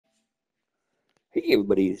Hey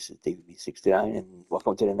everybody, this is David B69 and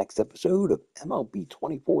welcome to the next episode of MLB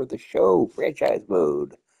 24 The Show, Franchise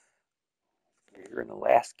Mode. We're here in the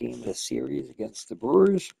last game of the series against the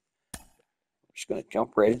Brewers. We're just going to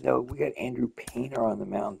jump right into it. We got Andrew Painter on the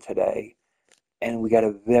mound today, and we got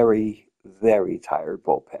a very, very tired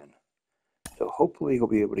bullpen. So hopefully he'll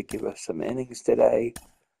be able to give us some innings today.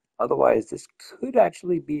 Otherwise, this could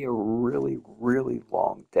actually be a really, really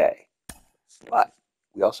long day. But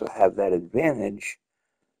we also have that advantage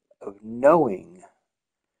of knowing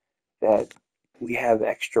that we have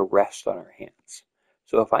extra rest on our hands.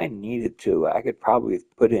 So if I needed to, I could probably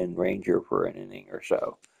put in Ranger for an inning or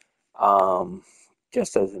so,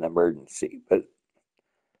 just as an emergency. But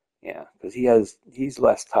yeah, because he's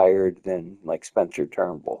less tired than like Spencer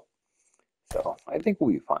Turnbull, so I think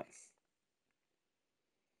we'll be fine.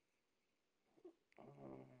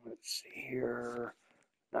 Let's see here.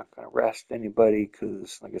 Not going to rest anybody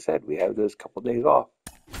because, like I said, we have those couple days off.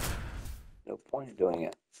 No point in doing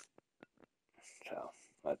it. So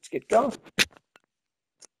let's get going.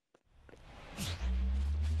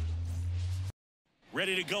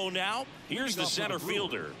 Ready to go now? Here's the center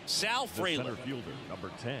fielder, Sal Fraley. Center fielder, number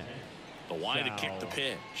 10. The line to kick the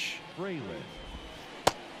pitch. Fraley.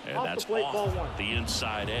 And that's off the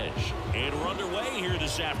inside edge. And we're underway here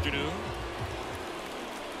this afternoon.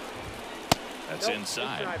 That's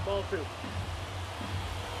inside. Ball 2.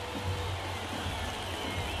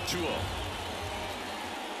 2-0.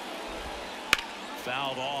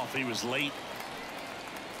 Fouled off. He was late.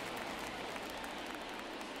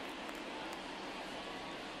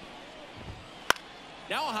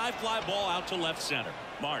 Now a high fly ball out to left center.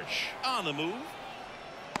 Marsh on the move.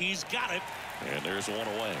 He's got it. And there's one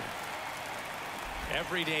away.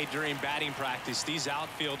 Every day during batting practice, these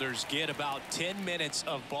outfielders get about 10 minutes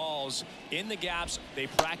of balls in the gaps. They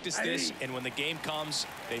practice this, and when the game comes,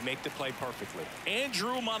 they make the play perfectly.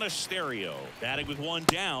 Andrew Monasterio, batting with one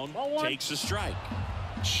down, takes a strike.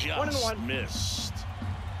 Just missed.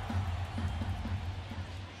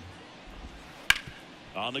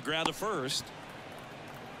 On the ground to first.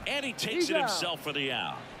 And he takes it himself for the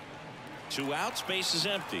out. 2 outs, base is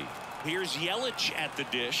empty. Here's Yelich at the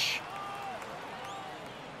dish.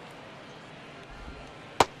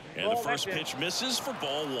 And the first pitch misses for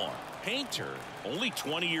ball 1. Painter, only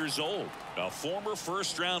 20 years old, a former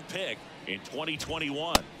first-round pick in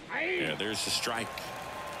 2021. And there's the strike.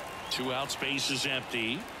 2 outs, base is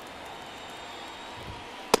empty.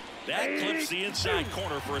 That clips the inside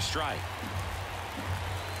corner for a strike.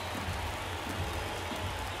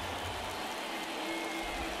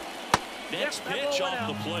 Next pitch off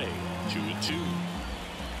the play. 2-2.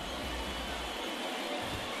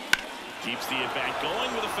 Keeps the at-bat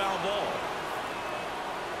going with a foul ball.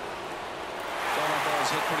 Well, that ball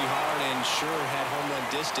was hit pretty hard and sure had home run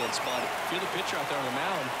distance, but if you're the pitcher out there on the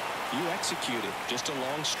mound, you execute it. Just a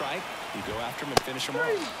long strike. You go after him and finish him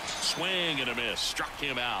off. Swing and a miss. Struck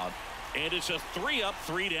him out. And it's a 3-up,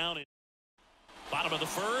 3-down. Bottom of the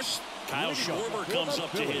first. Kyle Schwarber comes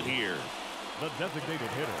up to hit here. The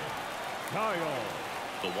designated hitter, Kyle.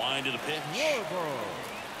 The wind of the pitch. Schwarber.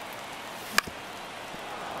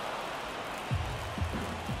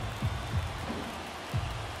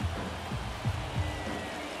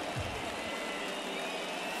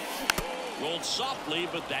 Rolled softly,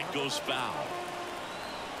 but that goes foul.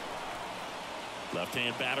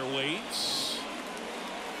 Left-hand batter waits.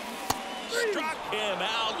 Struck him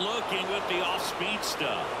out looking with the off-speed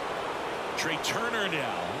stuff. Trey Turner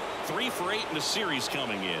now 3 for 8 in the series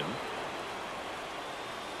coming in.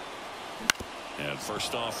 And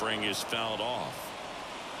first offering is fouled off.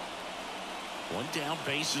 1 down,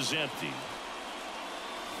 base is empty.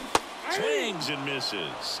 Swings and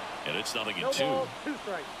misses. And it's 0-2. 2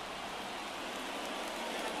 strikes.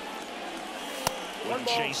 Wouldn't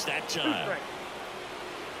chase that time.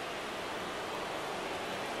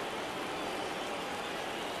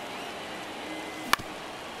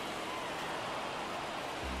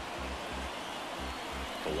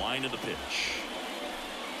 The line of the pitch.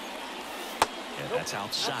 And that's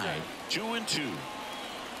outside. 2-2.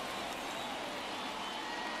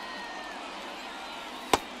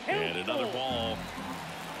 And another ball.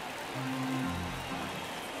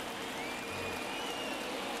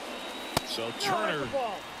 So Turner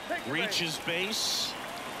reaches base,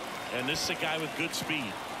 and this is a guy with good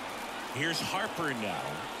speed. Here's Harper now.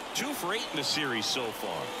 2 for 8 in the series so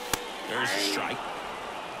far. There's a strike.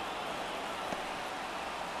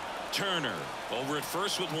 Turner over at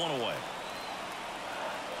first with 1 away.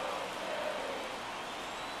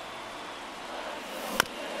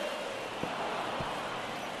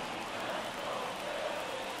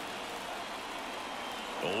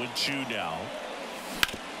 Oh, 0-2 now.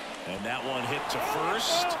 And that one hit to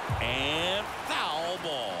first, and foul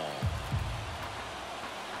ball.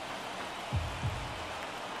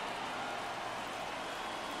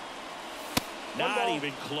 Not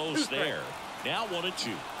even close there. Now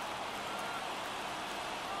 1-2.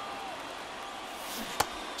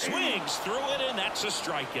 Swings through it, and that's a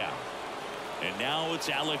strikeout. And now it's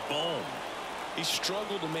Alec Bohm. He's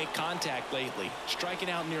struggled to make contact lately, striking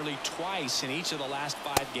out nearly twice in each of the last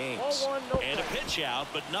 5 games. And a pitch out,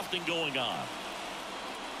 but nothing going on.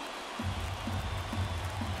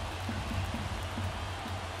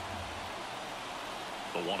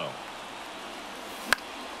 The 1-0.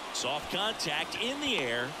 Soft contact in the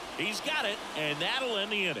air. He's got it, and that'll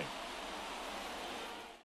end the inning.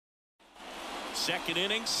 Second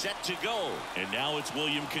inning set to go, and now it's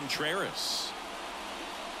William Contreras.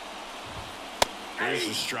 There's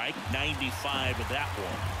a strike, 95 of that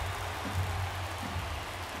one.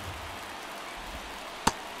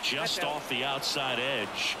 Just off the outside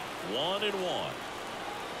edge, 1-1.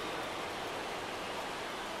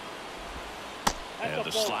 And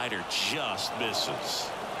the slider just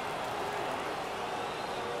misses.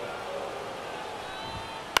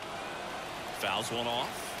 Fouls one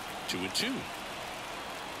off, 2-2.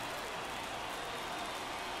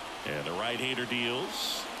 And the right-hander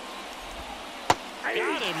deals. Got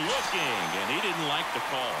him looking, and he didn't like the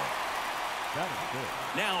call.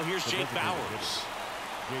 Now here's Jake Bauers.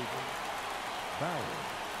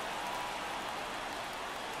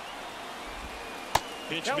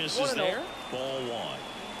 Pitch misses there. Ball 1.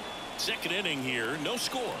 Second inning here, no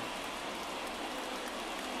score.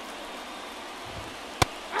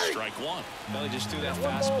 Strike 1. Well, he just threw that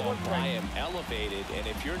fastball by him, elevated, and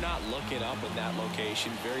if you're not looking up in that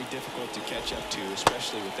location, very difficult to catch up to,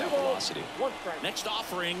 especially with that velocity. Next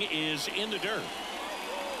offering is in the dirt.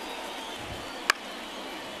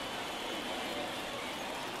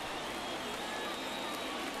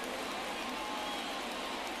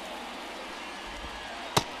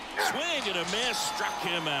 Swing and a miss, struck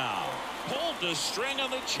him out. Pulled the string on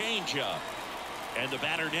the changeup. And the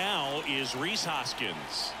batter now is Rhys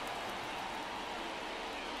Hoskins.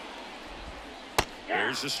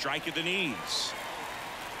 There's a strike at the knees.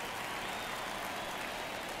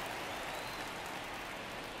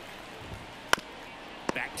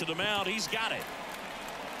 Back to the mound. He's got it.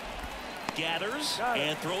 Gathers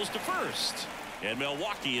and throws to first. And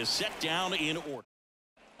Milwaukee is set down in order.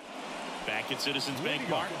 Back at Citizens Bank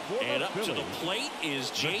Park. And up to the plate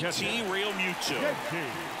is JT Realmuto.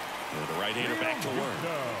 And the right-hander back to work.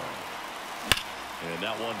 And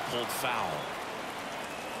that one pulled foul.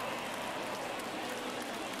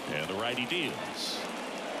 And the righty deals.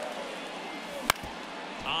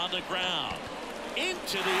 On the ground.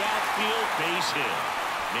 Into the outfield, base hit.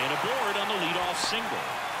 Man aboard on the leadoff single.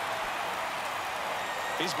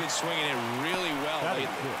 He's been swinging it really well lately.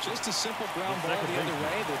 Just a simple ground ball the other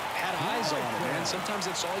way that had eyes on it, man. Sometimes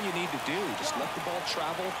that's all you need to do. Just let the ball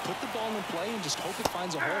travel, put the ball in play, and just hope it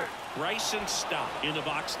finds a hole. Bryson Stott in the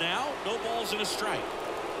box now. No balls and a strike.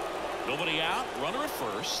 Nobody out. Runner at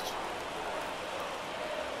first.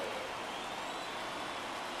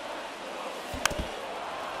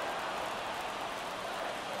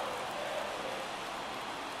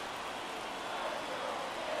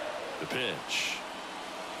 The pitch.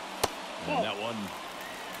 And that one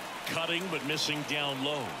cutting but missing down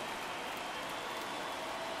low.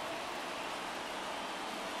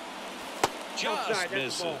 Just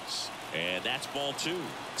misses. And that's ball 2.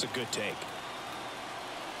 It's a good take.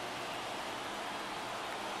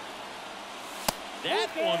 That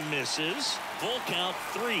one misses. Full count,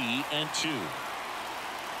 3-2.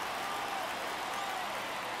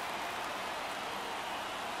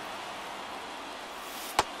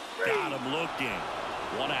 Got him looking.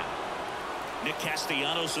 1 out. Nick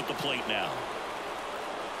Castellanos at the plate now.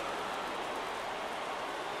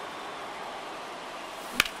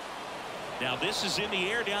 Now this is in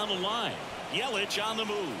the air down the line. Yelich on the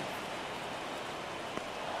move.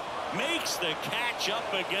 Makes the catch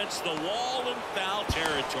up against the wall in foul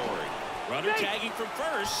territory. Runner tagging from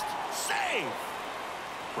first. Save.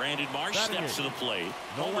 Brandon Marsh steps to the plate.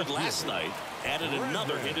 Homered last night. Added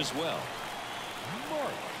another hit as well.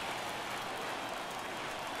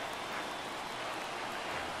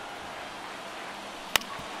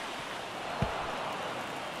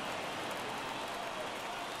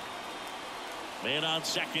 Man on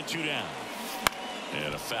second, 2 down.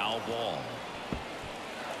 And a foul ball.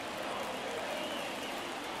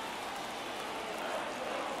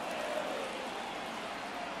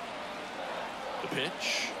 The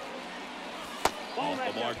pitch.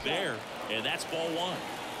 Off the mark there. And that's ball 1.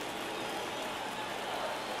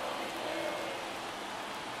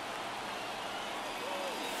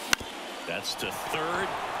 That's to third.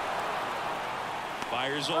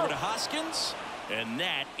 Fires over to Hoskins, and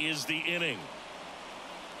that is the inning.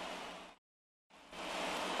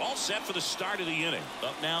 All set for the start of the inning.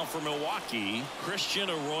 Up now for Milwaukee, Christian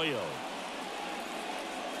Arroyo.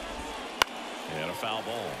 And a foul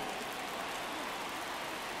ball.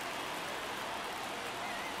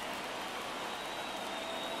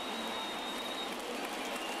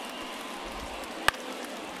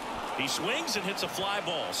 He swings and hits a fly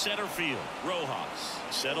ball. Center field. Rojas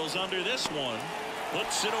settles under this one.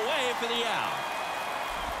 Puts it away for the out.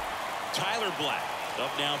 Tyler Black up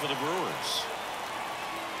now for the Brewers.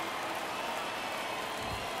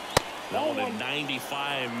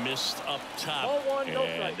 1-95 missed up top.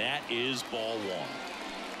 And that is ball one.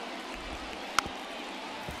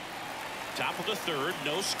 Top of the third,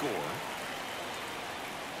 no score.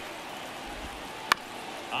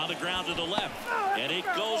 On the ground to the left, and it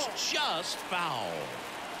goes just foul.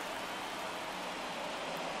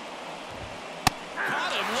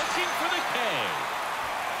 Caught him looking for the K.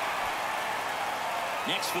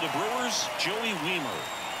 Next for the Brewers, Joey Wiemer.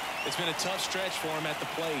 It's been a tough stretch for him at the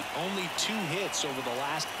plate. Only 2 hits over the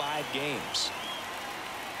last 5 games.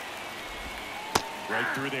 Right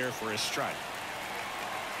through there for a strike.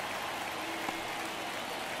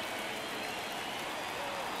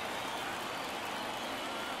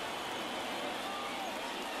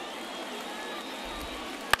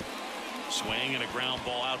 Swing and a ground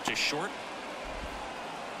ball out to short.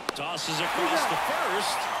 Tosses across the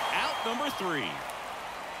first. Out number 3.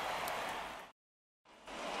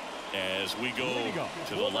 As we go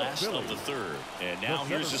to the last of the third. And now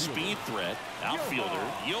here's a speed threat. Outfielder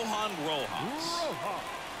Johan Rojas.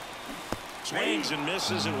 Swings and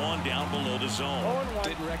misses at one down below the zone.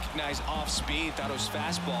 Didn't recognize off speed. Thought it was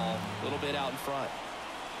fastball. A little bit out in front.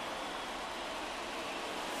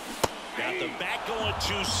 Got the bat going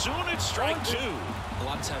too soon. It's strike 2. A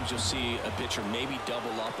lot of times you'll see a pitcher maybe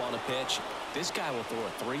double up on a pitch. This guy will throw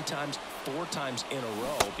it 3 times, 4 times in a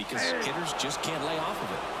row because hitters just can't lay off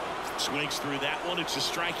of it. Swings through that one. It's a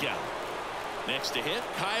strikeout. Next to hit,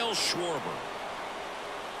 Kyle Schwarber.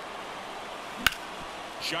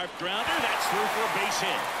 Sharp grounder. That's through for a base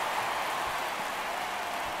hit.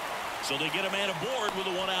 So they get a man aboard with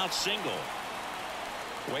a 1-out single.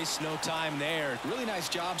 Wastes no time there. Really nice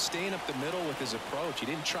job staying up the middle with his approach. He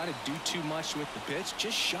didn't try to do too much with the pitch.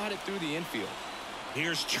 Just shot it through the infield.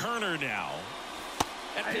 Here's Turner now.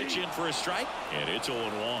 That pitch in for a strike. And it's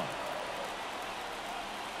 0-1.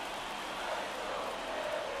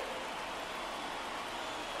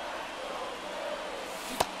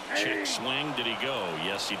 Check swing. Did he go?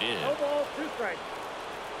 Yes, he did. No ball, 2 strikes.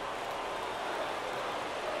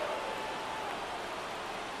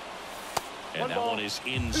 And that one is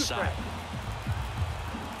inside.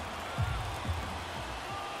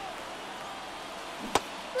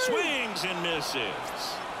 Swings and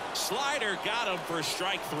misses. Slider got him for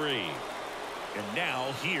strike 3. And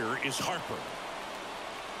now here is Harper.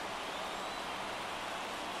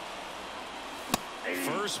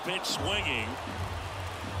 First pitch swinging.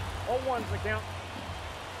 0-1's the count.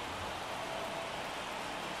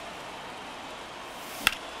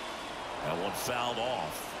 That one fouled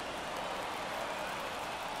off.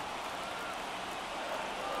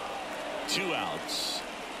 2 outs.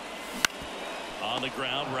 On the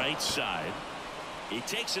ground, right side. He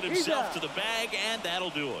takes it himself to the bag, and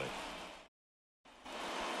that'll do it.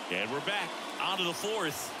 And we're back onto the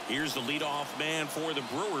 4th. Here's the leadoff man for the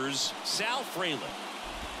Brewers, Sal Fraley.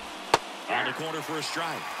 On the corner for a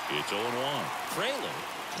strike. It's 0-1. Fraley,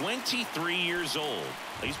 23 years old.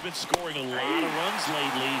 He's been scoring a lot of runs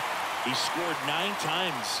lately. He scored 9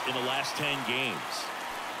 times in the last 10 games.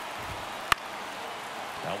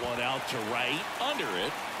 That one out to right, under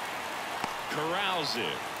it. Corrals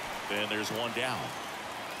it. And there's one down.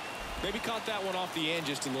 Maybe caught that one off the end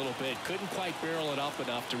just a little bit. Couldn't quite barrel it up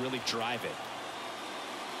enough to really drive it.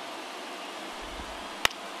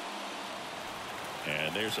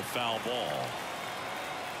 And there's a foul ball.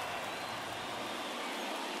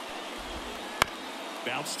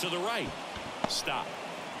 Bounce to the right. Stop.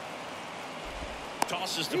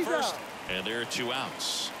 Tosses to first. And there are 2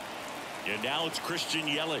 outs. And now it's Christian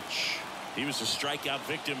Yelich. He was a strikeout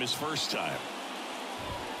victim his first time.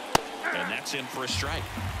 And that's in for a strike.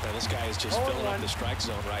 Now, this guy is just filling up the strike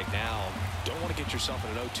zone right now. Don't want to get yourself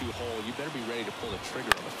in an 0-2 hole. You better be ready to pull the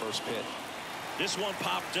trigger on the first pitch. This one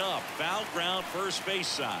popped up. Foul ground, first base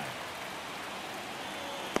side.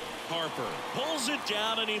 Harper pulls it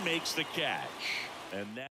down and he makes the catch. And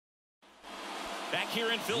that back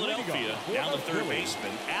here in Philadelphia, down the third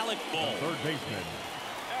baseman, Alec Bohm. Third baseman,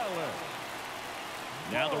 Alec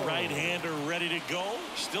Now the right-hander ready to go.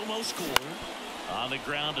 Still no score. On the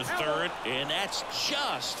ground to third, and that's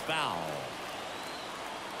just foul.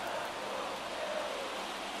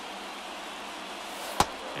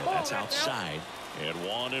 And that's outside. And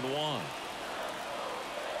 1-1.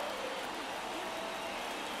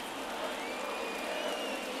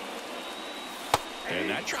 And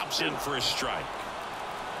that drops in for a strike.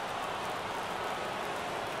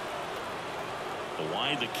 The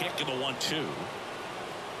wind, the kick, and the 1-2.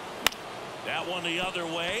 That one the other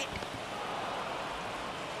way.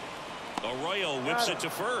 Arroyo whips it to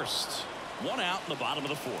first. One out in the bottom of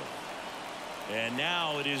the fourth. And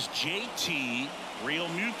now it is JT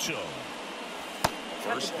Realmuto.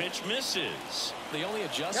 First pitch misses. The only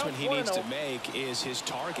adjustment he needs to make is his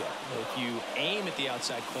target. If you aim at the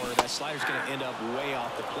outside corner, that slider's going to end up way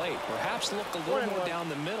off the plate. Perhaps look a little more down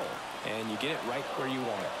the middle, and you get it right where you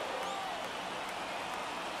want it.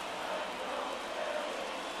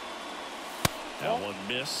 That one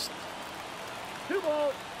missed. 2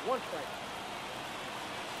 balls, 1 strike.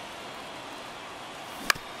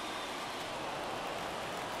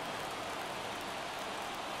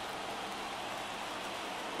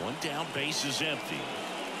 One down, base is empty.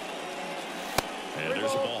 And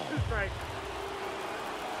there's a ball. 2 strikes.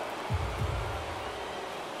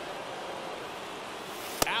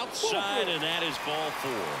 Outside, and that is ball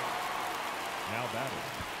 4. Now batting.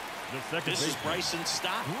 The second This is Bryson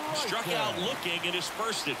Stott. Struck out looking at his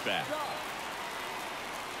first at bat.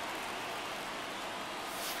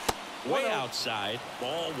 Way outside,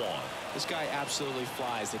 ball 1. This guy absolutely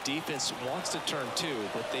flies. The defense wants to turn 2,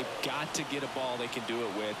 but they've got to get a ball they can do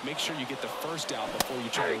it with. Make sure you get the first out before you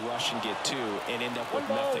try to rush and get 2 and end up with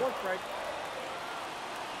 1 ball, nothing. 1 strike.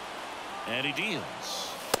 And he deals.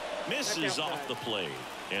 Misses off the plate.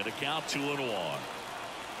 And a count 2-1.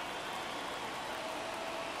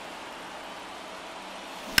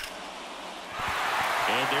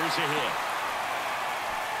 And there's a hit.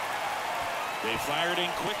 They fired in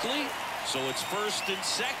quickly, so it's first and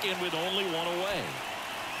second with only 1 away.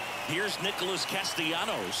 Here's Nicholas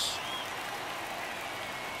Castellanos.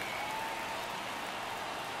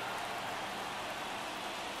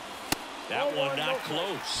 That one not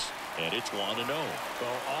close, and it's 1-0.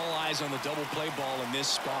 Well, all eyes on the double play ball in this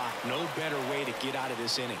spot. No better way to get out of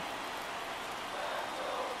this inning.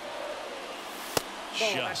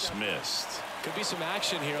 Just missed. Could be some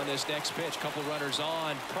action here on this next pitch. Couple runners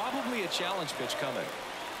on. Probably a challenge pitch coming.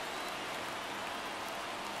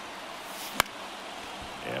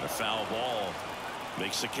 And a foul ball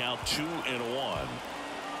makes the count 2-1.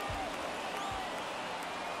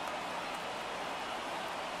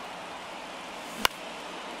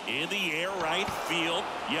 In the air, right field.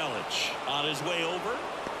 Yelich on his way over.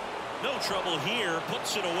 No trouble here.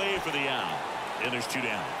 Puts it away for the out. And there's 2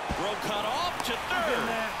 down. Throw cut off to third.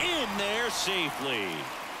 In there safely.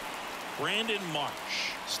 Brandon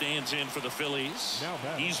Marsh stands in for the Phillies. Now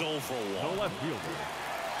He's 0 for 1. The left fielder,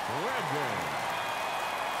 Brandon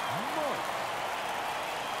Marsh.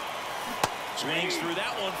 Swings through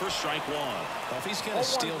that one for strike 1. Well, if he's going to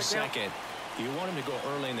steal second, you want him to go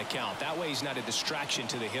early in the count. That way he's not a distraction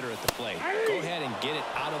to the hitter at the plate. Go ahead and get it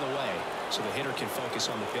out of the way so the hitter can focus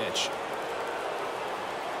on the pitch.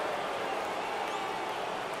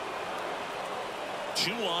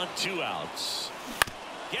 Two on, 2 outs.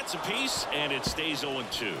 Gets a piece, and it stays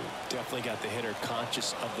 0-2. Definitely got the hitter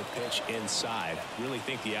conscious of the pitch inside. Really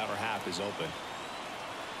think the outer half is open.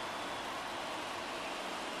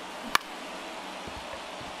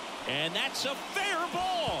 And that's a fair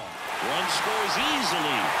ball. Run scores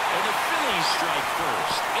easily, and the Phillies strike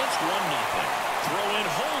first. It's 1-0. Throw-in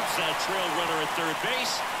holds that trail runner at third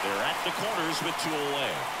base. They're at the corners with 2 away.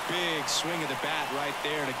 Big swing of the bat right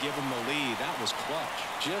there to give him the lead. That was clutch.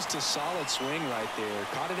 Just a solid swing right there.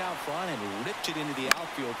 Caught it out front and ripped it into the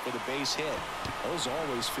outfield for the base hit. Those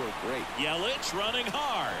always feel great. Yelich running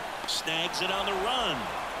hard. Snags it on the run.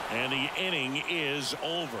 And the inning is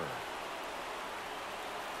over.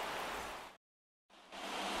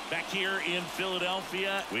 Back here in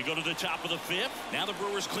Philadelphia, we go to the top of the 5th. Now the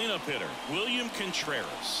Brewers cleanup hitter, William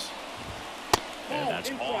Contreras. And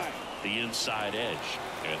that's off the inside edge.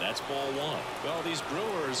 And that's ball 1. Well, these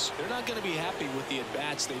Brewers, they're not going to be happy with the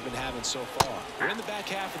at-bats they've been having so far. They're in the back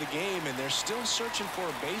half of the game, and they're still searching for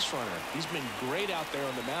a base runner. He's been great out there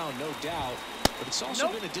on the mound, no doubt. But it's also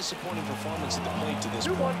been a disappointing performance at the plate to this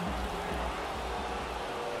point.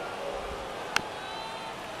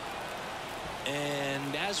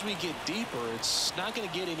 And as we get deeper, it's not going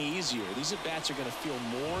to get any easier. These at-bats are going to feel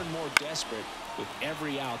more and more desperate with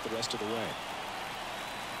every out the rest of the way.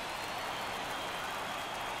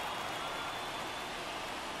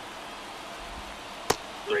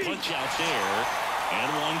 the punch out there,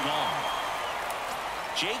 and one gone.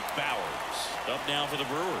 Jake Bowers up now for the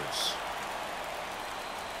Brewers.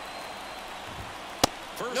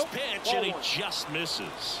 First pitch, and he just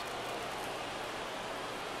misses.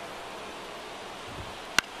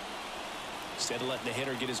 Instead of letting the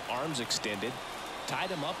hitter get his arms extended, tied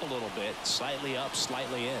him up a little bit, slightly up,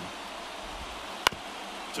 slightly in.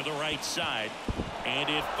 To the right side, and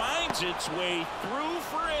it finds its way through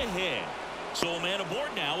for a hit. So a man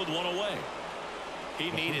aboard now with one away.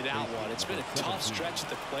 He needed out one. It's been a tough stretch at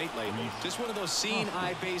the plate lately. Just one of those seeing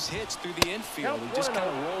eye base hits through the infield. He just kind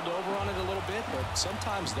of rolled over on it a little bit, but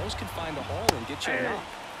sometimes those can find a hole and get you an out.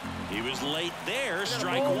 He was late there,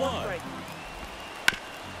 strike one.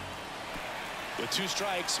 With 2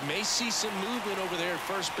 strikes, may see some movement over there at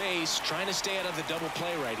first base, trying to stay out of the double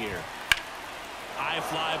play right here. High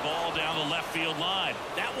fly ball down the left field line.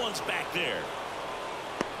 That one's back there.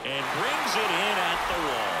 And brings it in at the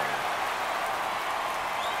wall.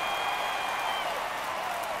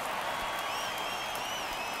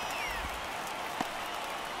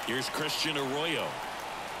 Here's Christian Arroyo.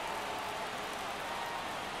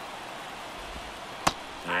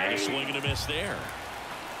 And a swing and a miss there.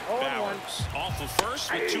 Bowers off of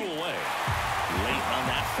first with 2 away. Late on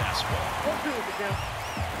that fastball.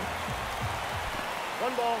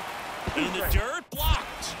 1 ball. In the dirt,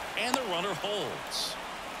 blocked. And the runner holds.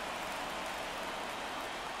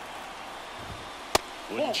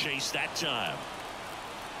 Wouldn't chase that time.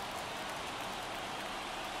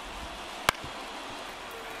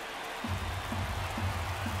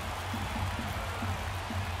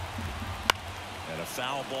 And a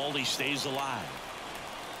foul ball, he stays alive.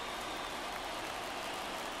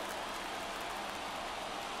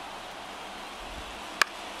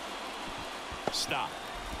 Stop.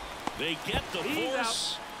 They get the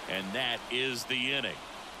force, and that is the inning.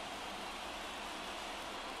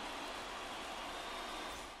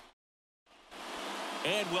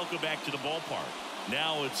 And welcome back to the ballpark.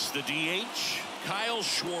 Now it's the DH, Kyle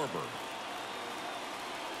Schwarber.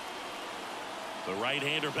 The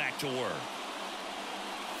right-hander back to work.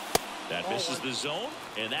 That misses the zone,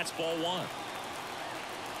 and that's ball 1.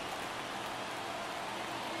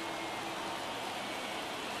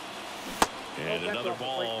 And another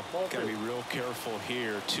ball. Got to be real careful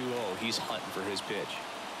here. 2-0. He's hunting for his pitch.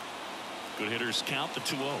 Good hitters count the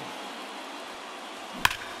 2-0.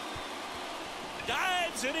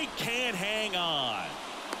 Dives, and he can't hang on.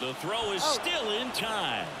 The throw is still in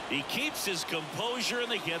time. He keeps his composure,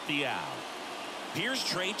 and they get the out. Here's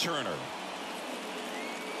Trey Turner.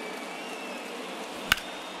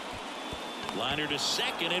 Liner to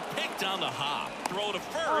second, and picked on the hop. Throw to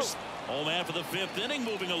first. Home man for the 5th inning,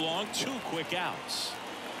 moving along. 2 quick outs.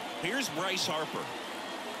 Here's Bryce Harper.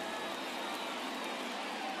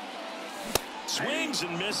 Swings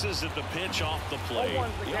and misses at the pitch off the plate.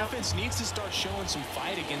 The offense needs to start showing some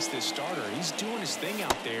fight against this starter. He's doing his thing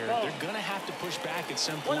out there. They're going to have to push back at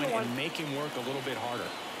some point and make him work a little bit harder.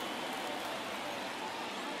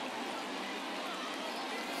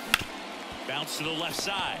 Bounce to the left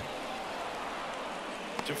side.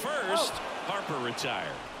 To first, Harper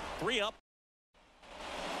retired. 3 up.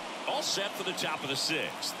 All set for the top of the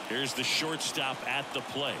 6th. Here's the shortstop at the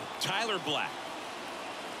plate, Tyler Black.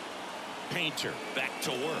 Painter back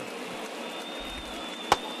to work.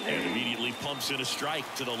 And immediately pumps in a strike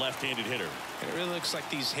to the left-handed hitter. It really looks like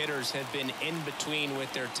these hitters have been in between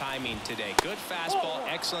with their timing today. Good fastball,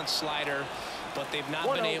 excellent slider, but they've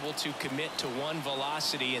not been able to commit to one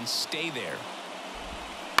velocity and stay there.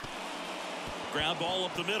 Ground ball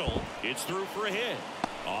up the middle. It's through for a hit.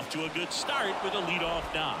 Off to a good start with a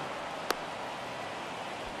leadoff knock.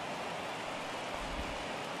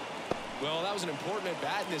 Well, that was an important at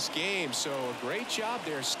bat in this game, so a great job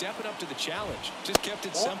there stepping up to the challenge. Just kept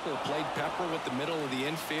it simple, played pepper with the middle of the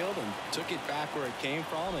infield and took it back where it came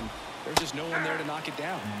from, and there's just no one there to knock it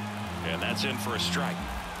down. And that's in for a strike.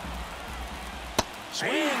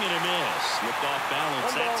 Swing and a miss. Slipped off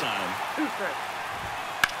balance that time. 2 strikes.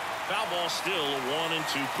 Foul ball, still a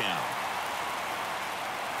 1-2 count.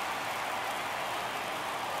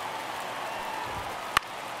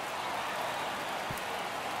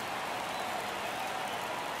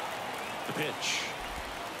 The pitch.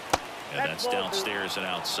 And that's downstairs and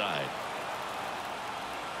outside.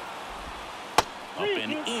 Up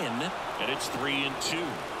and in, and it's 3-2.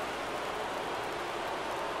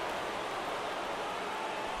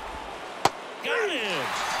 Got him!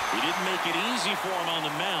 He didn't make it easy for him on the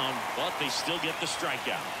mound, but they still get the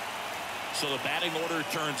strikeout. So the batting order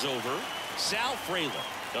turns over. Sal Frelick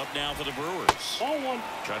up now for the Brewers. Ball 1.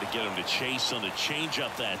 Try to get him to chase on the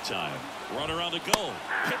changeup that time. Runner on the go.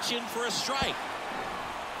 Pitch in for a strike.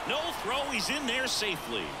 No throw. He's in there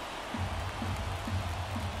safely.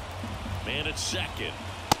 Man at second.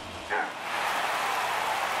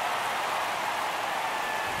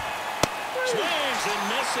 Swings and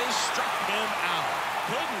misses. Struck him out.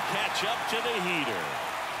 Couldn't catch up to the heater.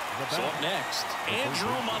 So up next, Andrew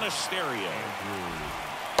Monasterio.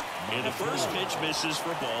 And the first pitch misses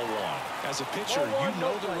for ball one. As a pitcher, you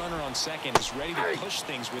know the runner on second is ready to push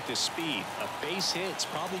things with this speed. A base hit's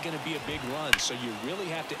probably going to be a big run, so you really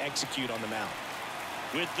have to execute on the mound.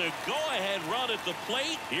 With the go-ahead run at the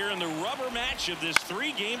plate here in the rubber match of this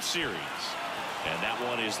 3-game series. And that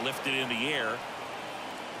one is lifted in the air.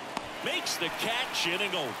 Makes the catch,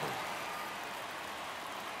 inning over.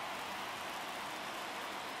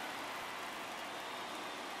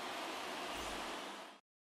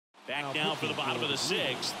 Back now for the bottom of the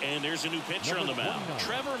 6th, and there's a new pitcher on the mound,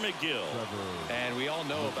 Trevor McGill. And we all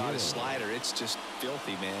know about his slider. It's just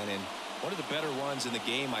filthy, man. And one of the better ones in the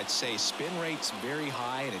game, I'd say. Spin rate's very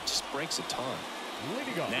high, and it just breaks a ton.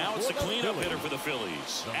 Now it's the cleanup hitter for the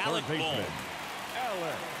Phillies, Alec Bohm.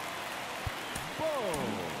 Alec Bohm.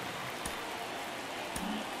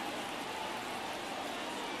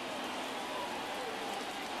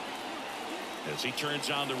 As he turns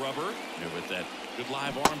on the rubber, and with that good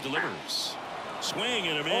live arm delivers. Swing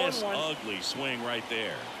and a miss. Ugly swing right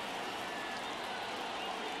there.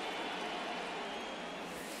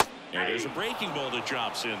 And there's a breaking ball that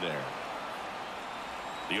drops in there.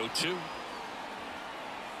 The 0-2.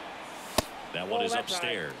 That one is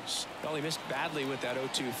upstairs. Well, he missed badly with that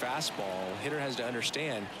 0-2 fastball. Hitter has to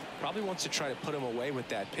understand. Probably wants to try to put him away with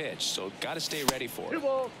that pitch. So got to stay ready for it.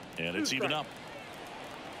 And it's even up.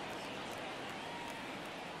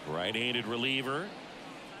 Right-handed reliever.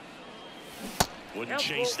 Wouldn't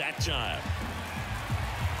chase that time.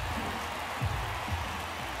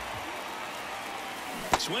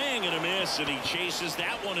 Swing and a miss, and he chases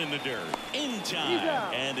that one in the dirt. In time.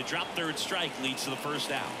 And a drop third strike leads to the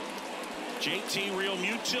first out. JT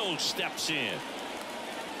Realmuto steps in.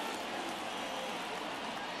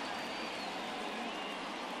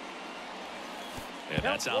 And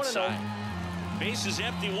that's outside. Base is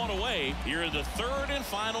empty, one away here in the 3rd and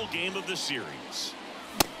final game of the series.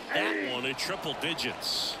 That one at triple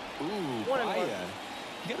digits. Ooh, Baya.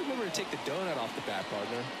 You got to remember to take the donut off the bat,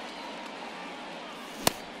 partner.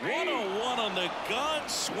 1-0-1 on the gun,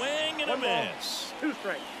 swing and a miss. 2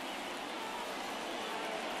 strikes.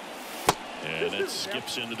 And it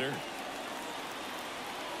skips in the dirt.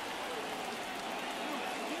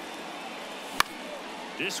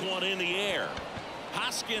 This one in the air.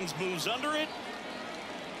 Hoskins moves under it.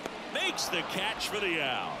 Makes the catch for the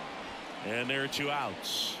out. And there are 2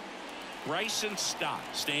 outs. Bryson Stott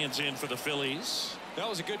stands in for the Phillies. That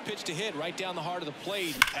was a good pitch to hit right down the heart of the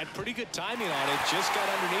plate. Had pretty good timing on it. Just got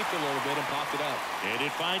underneath it a little bit and popped it up. And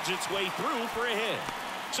it finds its way through for a hit.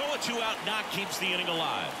 So a 2-out knock keeps the inning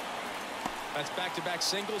alive. That's back-to-back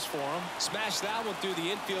singles for him. Smash that one through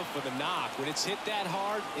the infield for the knock. When it's hit that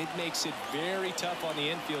hard, it makes it very tough on the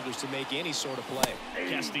infielders to make any sort of play.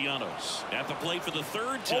 Castellanos at the plate for the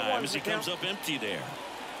 3rd time as he comes up empty there.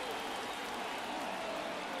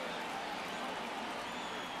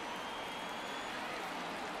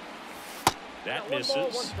 That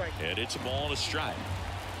misses, and it's a ball and a strike.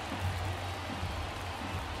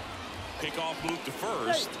 Pickoff move to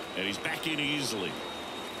first, and he's back in easily.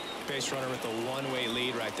 Base runner with a one-way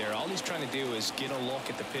lead right there. All he's trying to do is get a look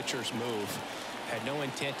at the pitcher's move. Had no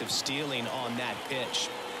intent of stealing on that pitch.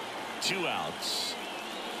 2 outs.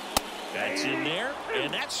 That's in there,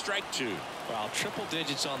 and that's strike 2. Well, triple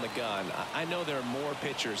digits on the gun. I know there are more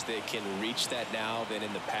pitchers that can reach that now than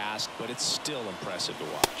in the past, but it's still impressive to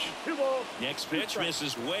watch. Next pitch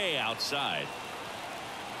misses way outside.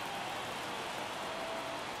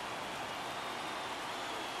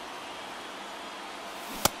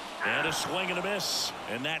 And a swing and a miss,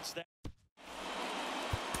 and that's that.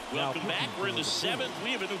 Welcome back. We're in the 7th.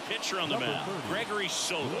 We have a new pitcher on the mound, Gregory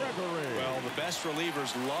Soto. Well, the best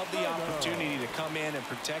relievers love the opportunity to come in and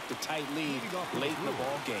protect a tight lead late in the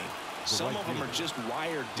ball game. Some of them are just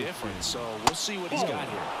wired different, so we'll see what he's got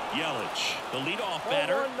here. Yelich, the leadoff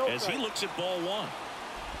batter, as he looks at ball 1.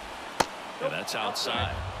 And that's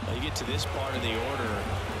outside. Well, you get to this part of the order.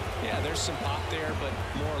 Yeah, there's some pop there, but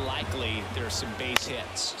more likely there's some base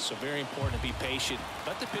hits. So very important to be patient.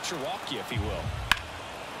 Let the pitcher walk you, if he will.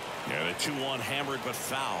 Yeah, the 2-1 hammered but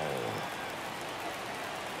foul.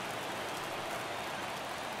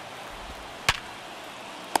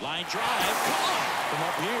 Line drive. From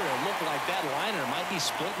up here, it looked like that liner might be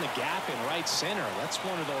splitting the gap in right center. That's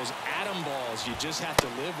one of those atom balls you just have to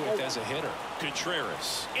live with as a hitter.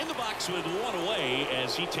 Contreras in the box with 1 away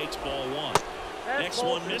as he takes ball 1. Next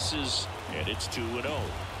one misses, and it's 2-0.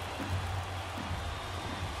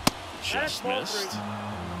 Just missed.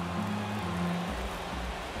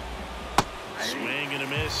 Swing and a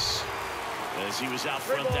miss as he was out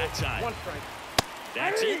front that time. 1 strike.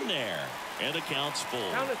 That's in there, and the count's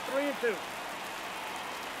full. Count is 3-2.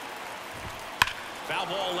 Foul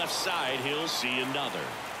ball left side. He'll see another.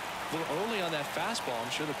 A little early on that fastball.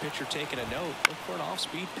 I'm sure the pitcher taking a note. Look for an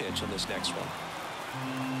off-speed pitch on this next one.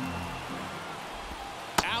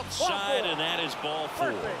 Outside, and that is ball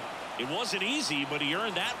 4. It wasn't easy, but he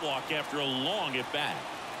earned that walk after a long at-bat.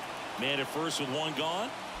 Man at first with 1 gone.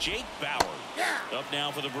 Jake Bauer up now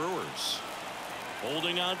for the Brewers.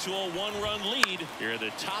 Holding on to a 1-run lead here in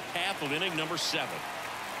the top half of inning number 7.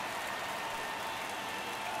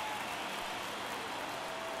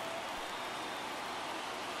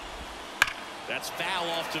 That's foul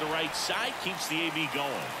off to the right side. Keeps the AB going.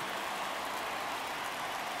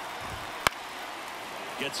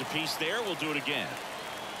 Gets a piece there. We'll do it again.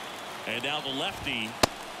 And now the lefty.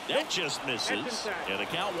 That just misses. And the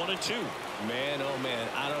count 1-2. Man, oh man,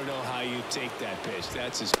 I don't know how you take that pitch.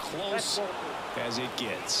 That's as close as it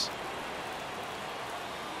gets.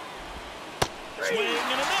 Swing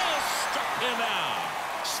and a miss. Struck him out.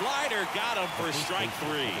 Slider got him for strike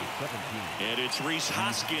 3. And it's Rhys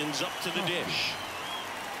Hoskins up to the dish.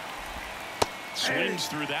 Swings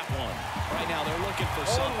through that one. Right now they're looking for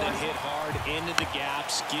something hit hard into the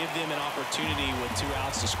gaps. Give them an opportunity with 2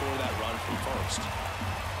 outs to score that run from first.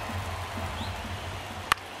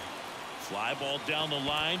 Fly ball down the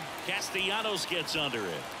line. Castellanos gets under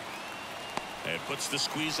it. And puts the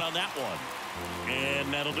squeeze on that one.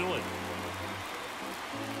 And that'll do it.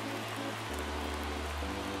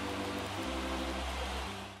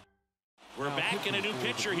 We're back in a new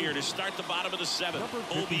pitcher here to start the bottom of the 7th.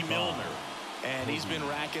 Obi Milner. And he's been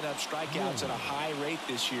racking up strikeouts at a high rate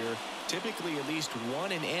this year. Typically at least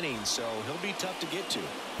 1 an inning, so he'll be tough to get to.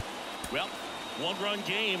 Well, 1-run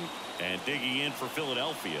game. And digging in for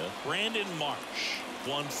Philadelphia, Brandon Marsh,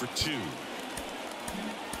 1 for 2.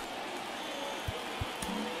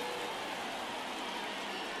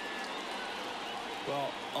 Well,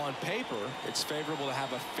 on paper, it's favorable to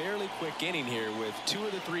have a fairly quick inning here with 2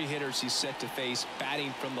 of the 3 hitters he's set to face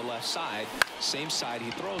batting from the left side, same side he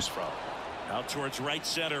throws from. Out towards right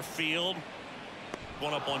center field.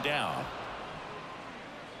 1 up, 1 down.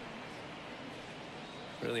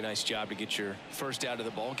 Really nice job to get your first out of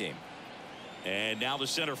the ball game. And now the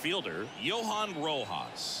center fielder, Johan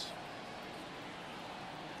Rojas.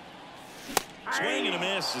 Swing and a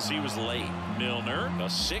miss as he was late. Milner, a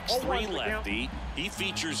 6'3 lefty. He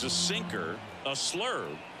features a sinker, a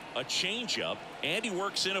slurve, a changeup, and he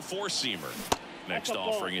works in a 4-seamer. Next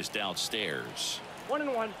offering is downstairs.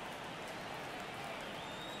 1-1.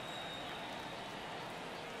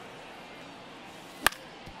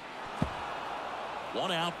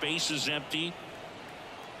 One out, bases empty.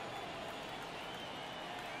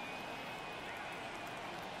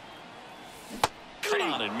 Cut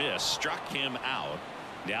on and miss. Struck him out.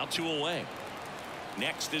 Now 2 away.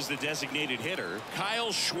 Next is the designated hitter,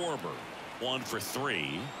 Kyle Schwarber. 1 for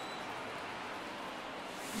 3.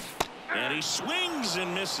 And he swings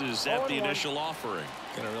and misses at the initial offering.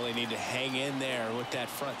 Gonna really need to hang in there with that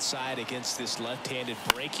front side against this left-handed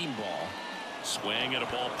breaking ball. Swing and a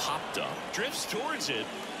ball popped up. Drifts towards it.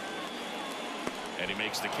 And he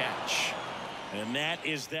makes the catch. And that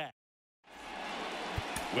is that.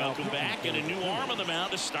 Welcome back, and a new arm on the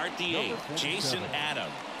mound to start the 8th. Jason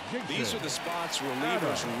Adams. These are the spots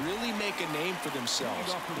relievers really make a name for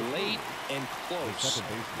themselves. Late and close.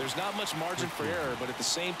 There's not much margin for error, but at the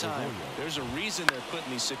same time, there's a reason they're put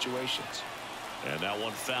in these situations. And that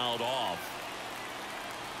one fouled off.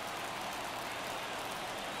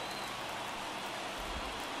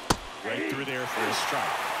 Right through there for a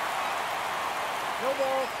strike. No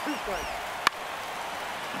ball, 2 strikes.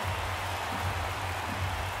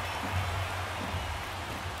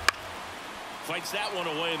 Fights that one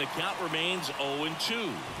away, and the count remains 0-2.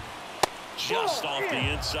 Just off the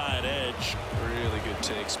inside edge. Really good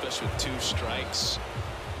take, especially with 2 strikes.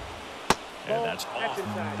 And that's off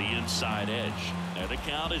the inside edge. And the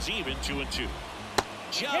count is even, 2-2.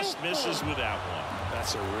 Just misses with that one.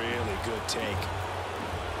 That's a really good take.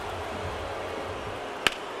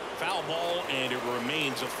 Foul ball, and it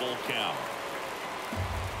remains a full count.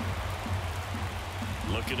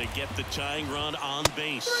 Looking to get the tying run on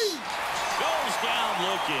base. Goes down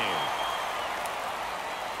looking.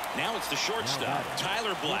 Now it's the shortstop,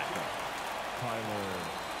 Tyler Black.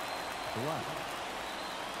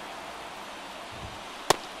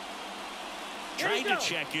 Trying to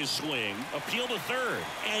check his swing. Appeal to third.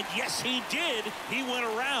 And yes, he did. He went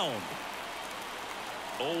around.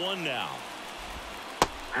 0-1 now.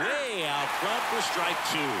 Way out front for strike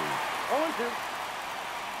 2. 0-2.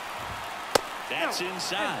 That's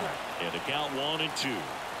inside. And a count 1-2.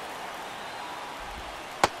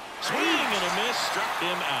 Swing and a miss, struck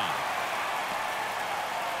him out.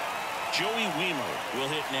 Joey Wiemer will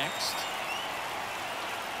hit next.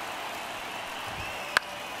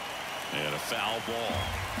 And a foul ball.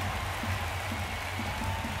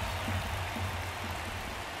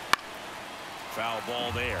 Foul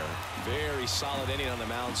ball there. Very solid inning on the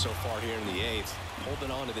mound so far here in the 8th.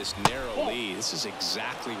 Holding on to this narrow lead. This is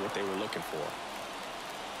exactly what they were looking for.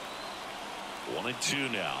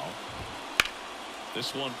 1-2 now.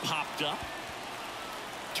 This one popped up.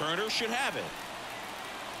 Turner should have it.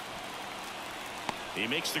 He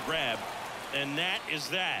makes the grab, and that is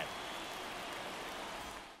that.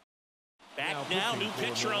 Back now, new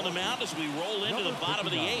pitcher on the mound as we roll into the bottom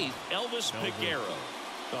of the 8th, Elvis Peguero.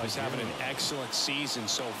 Oh, he's having an excellent season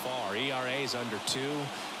so far. ERA is under 2.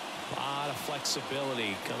 A lot of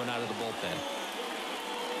flexibility coming out of the bullpen.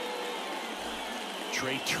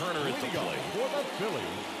 Trey Turner at the plate. For the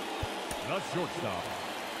Phillies, the shortstop,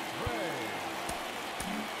 Trey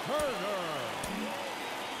Turner.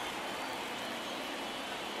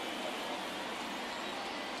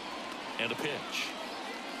 And a pitch.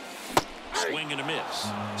 Swing and a miss.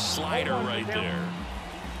 Slider right there.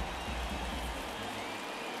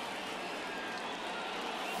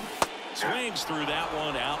 Swings through that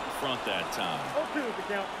one out in front that time. 0-2 is the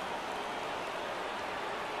count.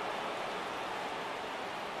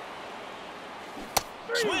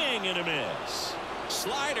 Swing and a miss.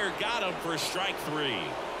 Slider got him for strike 3.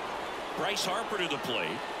 Bryce Harper to the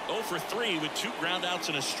plate. 0 for 3 with 2 groundouts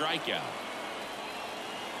and a strikeout.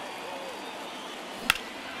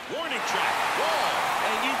 Warning track. Wall.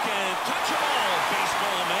 And you can touch them all,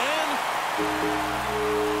 baseball man.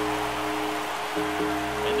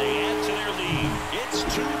 And they add to their lead. It's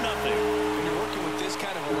 2-0. When you're working with this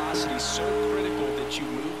kind of velocity, so critical that you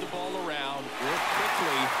move the ball around, work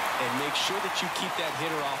quickly, and make sure that you keep that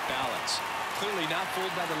hitter off balance. Clearly not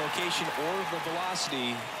fooled by the location or the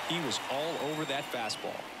velocity. He was all over that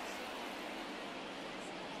fastball.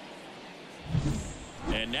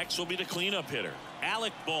 And next will be the cleanup hitter,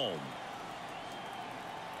 Alec Bohm.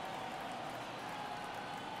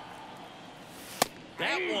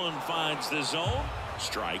 That one finds the zone.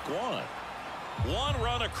 Strike 1. 1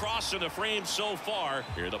 run across in the frame so far.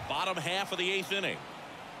 Here, the bottom half of the 8th inning.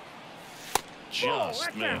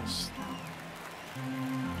 Just missed.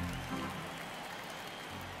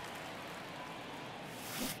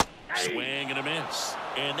 Swing and a miss.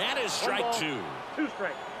 And that is strike 2. 2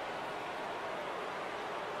 strikes.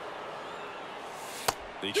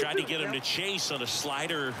 They tried to get him to chase on a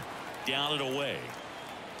slider down and away.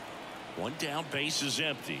 1 down, base is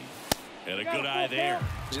empty. And a good eye there.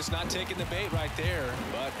 Just not taking the bait right there,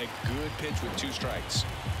 but a good pitch with 2 strikes.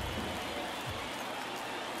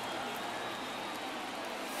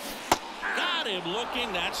 Got him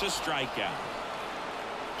looking. That's a strikeout.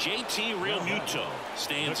 JT Realmuto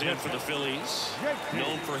stands in for the Phillies.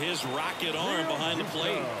 Known for his rocket arm behind the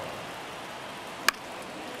plate.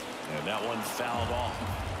 And that one fouled off.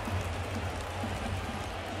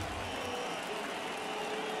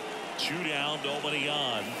 2 down, nobody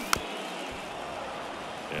on.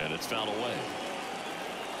 And it's fouled away.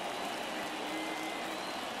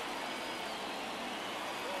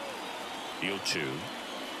 The 0-2.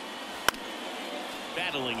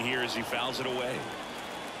 Battling here as he fouls it away.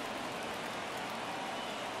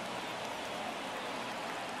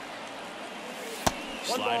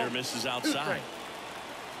 Slider misses outside.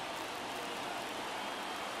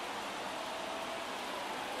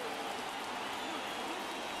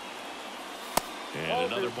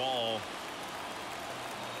 And another ball.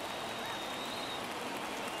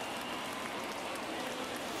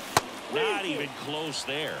 Not even close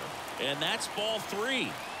there. And that's ball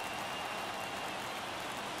 3.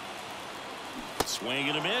 Swing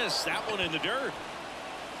and a miss. That one in the dirt.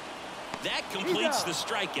 That completes the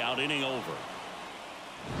strikeout. Inning over.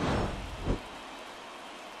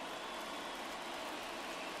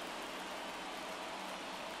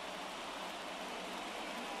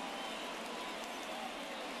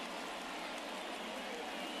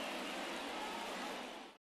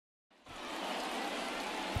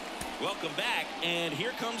 Welcome back, and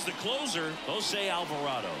here comes the closer, Jose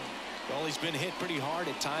Alvarado. Well, he's been hit pretty hard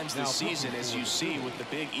at times this season, as you see with the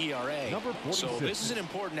big ERA. So this is an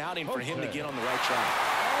important outing for him to get on the right track.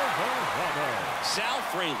 Sal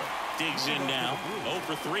Frelick digs in now. 0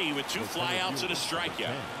 for 3 with 2 flyouts and a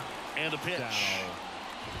strikeout. And a pitch.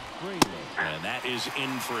 And that is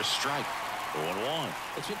in for a strike. 0-1.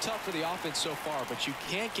 It's been tough for the offense so far, but you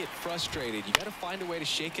can't get frustrated. You got to find a way to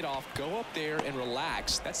shake it off, go up there and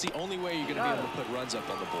relax. That's the only way you're going to be able to put runs up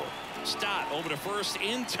on the board. Stott over to first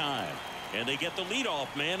in time, and they get the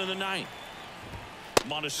leadoff man in the ninth.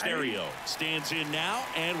 Monasterio stands in now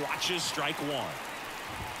and watches strike one.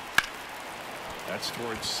 That's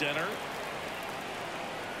towards center.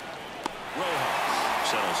 Rojas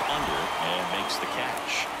settles under and makes the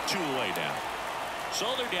catch. 2 away now. So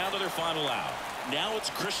they're down to their final out. Now it's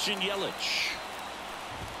Christian Yelich.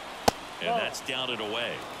 And that's down and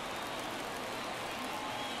away.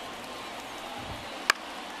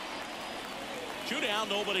 Two down,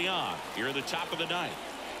 nobody on. Here at the top of the ninth.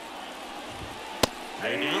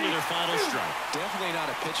 They're down to their final strike. Definitely not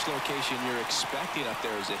a pitch location you're expecting up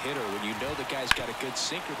there as a hitter when you know the guy's got a good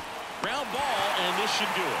sinker. Ground ball, and this should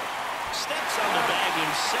do it. Steps on the bag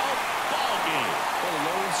himself. Ball game. Well, a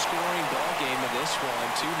low-scoring ball game in this one.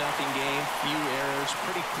 2-0 game, few errors,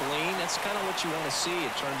 pretty clean. That's kind of what you want to see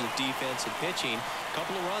in terms of defense and pitching. A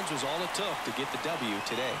couple of runs was all it took to get the W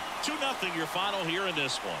today. 2-0 your final here in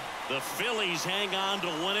this one. The Phillies hang on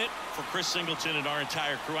to win it. For Chris Singleton and our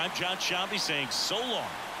entire crew, I'm John Shelby saying so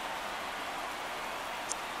long.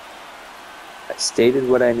 I stated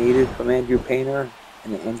what I needed from Andrew Painter,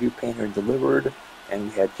 and Andrew Painter delivered, and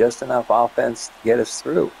we had just enough offense to get us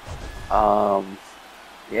through.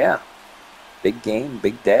 Yeah, big game,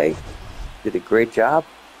 big day. Did a great job.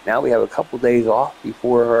 Now we have a couple days off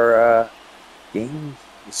before our game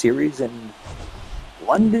series in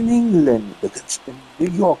London, England, against the New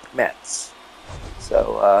York Mets.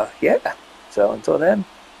 So, yeah. So until then,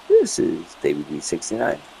 this is David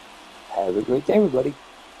B69. Have a great day, everybody.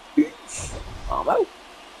 Peace. I'm out.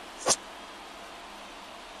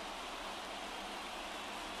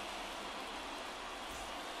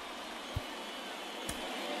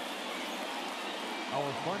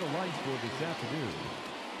 Our final lines for this afternoon.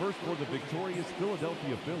 First for the victorious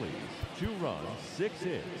Philadelphia Phillies. 2 runs, 6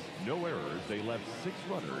 hits, no errors. They left 6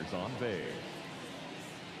 runners on base.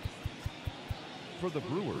 For the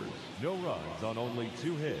Brewers, no runs on only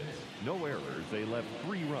 2 hits, no errors. They left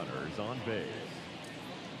 3 runners on base.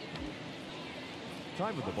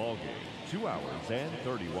 Time of the ball game, 2 hours and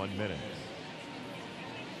 31 minutes.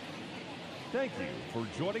 Thank you for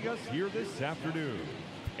joining us here this afternoon.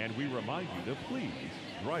 And we remind you to please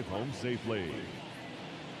drive home safely.